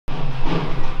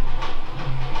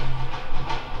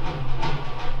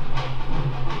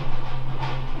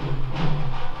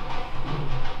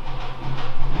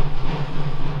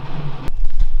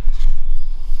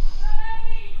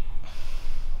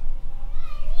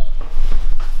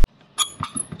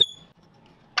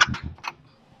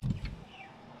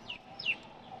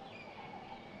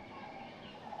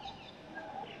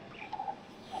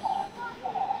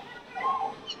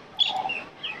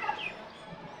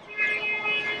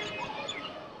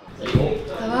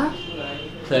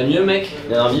Ça va mieux, mec?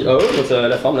 Bien envie. Oh, bon,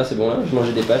 la forme là, c'est bon là. Je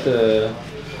mangeais des pâtes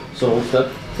sur le rooftop,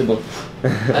 c'est bon.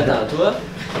 Attends, toi?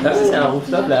 Ah, c'est un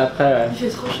rooftop là après. Il fait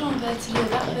trop chaud en fait, les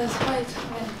verres fait froid et tout.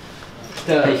 Ouais.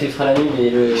 Putain, il fait frais la nuit, mais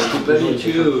le. T'es pas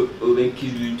habitué au mec qui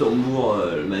joue du tambour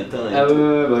le matin et ah tout.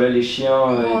 ouais, voilà les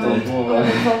chiens, les tambours.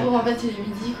 Le tambour en fait il est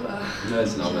midi quoi. Ouais,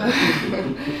 c'est normal.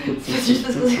 C'est juste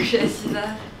parce qu'on s'est couché à 6h.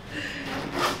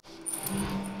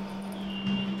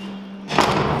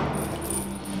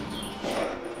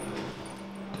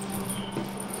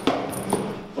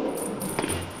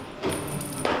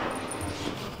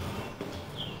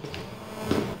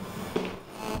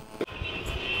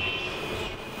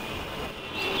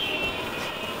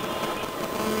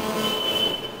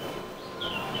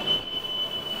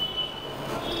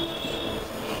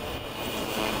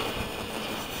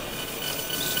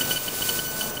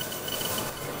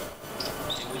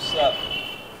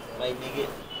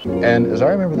 And as I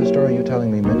remember the story you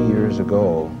telling me many years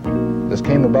ago, this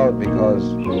came about because,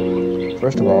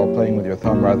 first of all, playing with your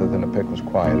thumb rather than a pick was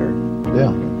quieter.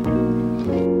 Yeah.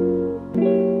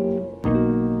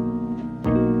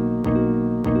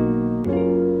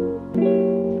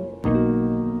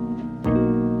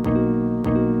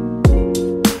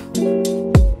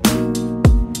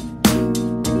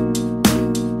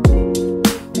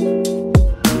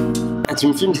 Tu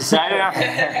me filmes, c'est sérieux hein?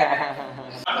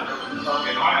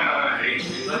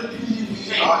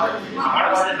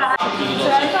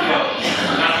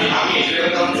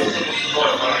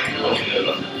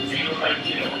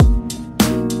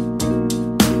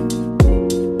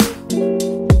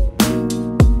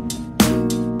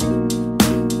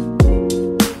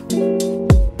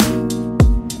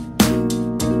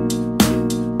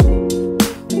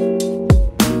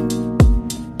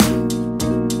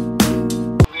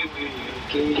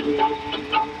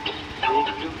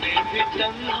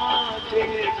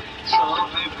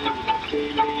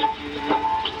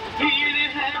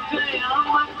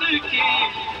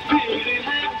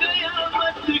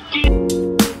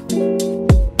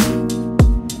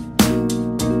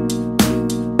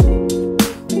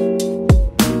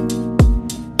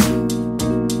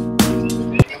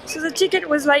 So the ticket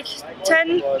was like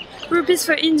 10 rupees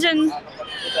for Indian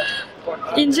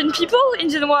people,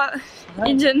 Indian what?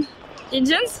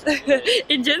 Indians,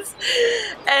 Indians,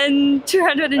 and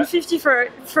 250 for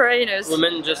foreigners,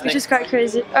 Women just which is quite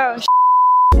crazy. Oh.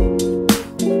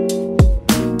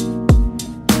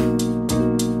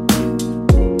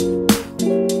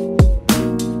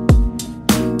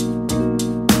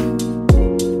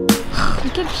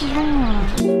 Quel pigeon!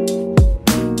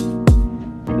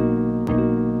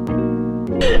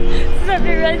 This is the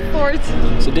Red Fort.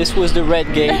 So this was the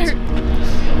Red Gate.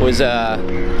 Was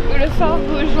Le phare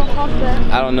rouge en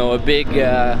français. I don't know, a big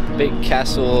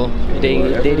castle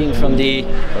dating from the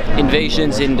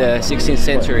invasions in the 16th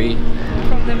century.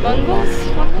 From the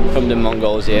Mongols? From the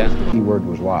Mongols, yeah. The key word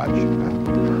was watch.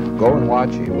 Go and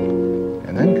watch him,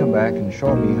 and then come back and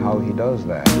show me how he does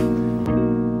that.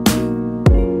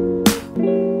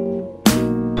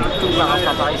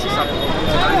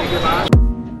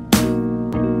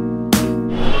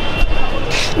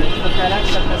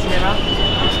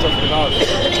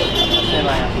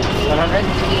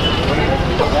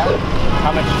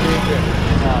 How much do you get?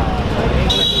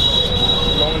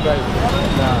 Long drive.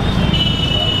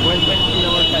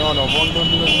 No,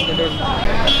 120.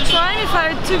 Try if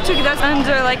our tuk-tuk that's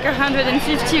under like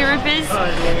 150 rupees,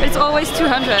 it's always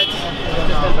 200.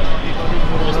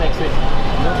 Just next week.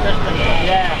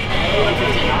 Yeah.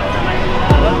 150.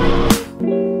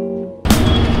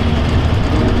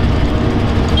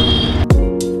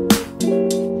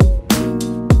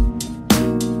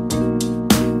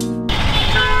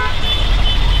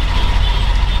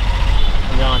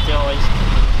 Terroriste.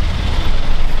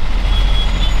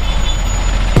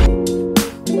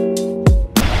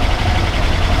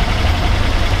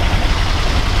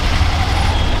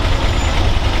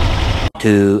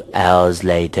 2 hours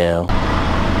later.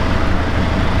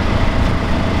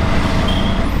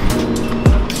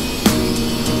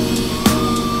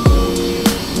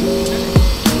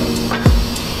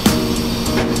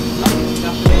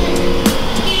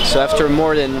 So after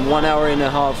more than 1 hour and a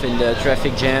half in the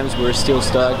traffic jams, we're still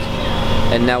stuck,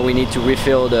 and now we need to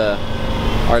refill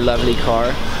our lovely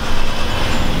car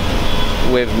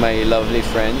with my lovely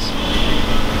friends.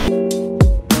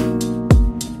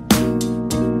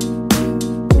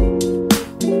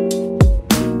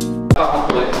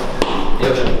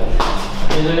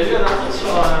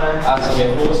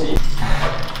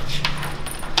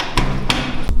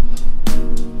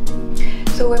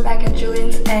 So we're back at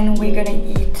Julian's and we're gonna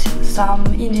eat some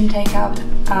Indian takeout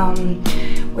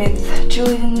with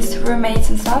Julian's roommates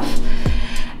and stuff.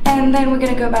 And then we're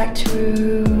gonna go back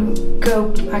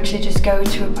actually just go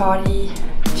to a party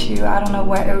to, I don't know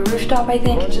where, a rooftop I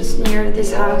think, just near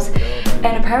this house.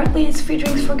 And apparently it's free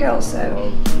drinks for girls,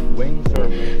 so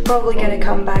probably gonna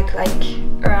come back like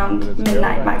around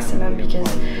midnight maximum because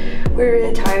we're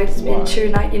really tired. It's been 2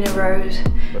 nights in a row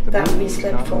that we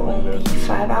slept for only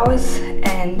 5 hours,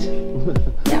 and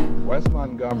yeah. West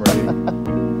Montgomery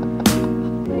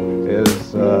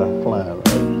is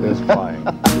flying.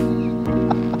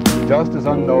 Just as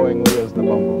unknowingly as the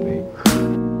bumblebee.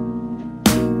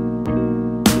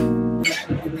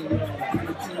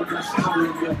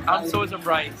 I'm so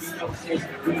surprised.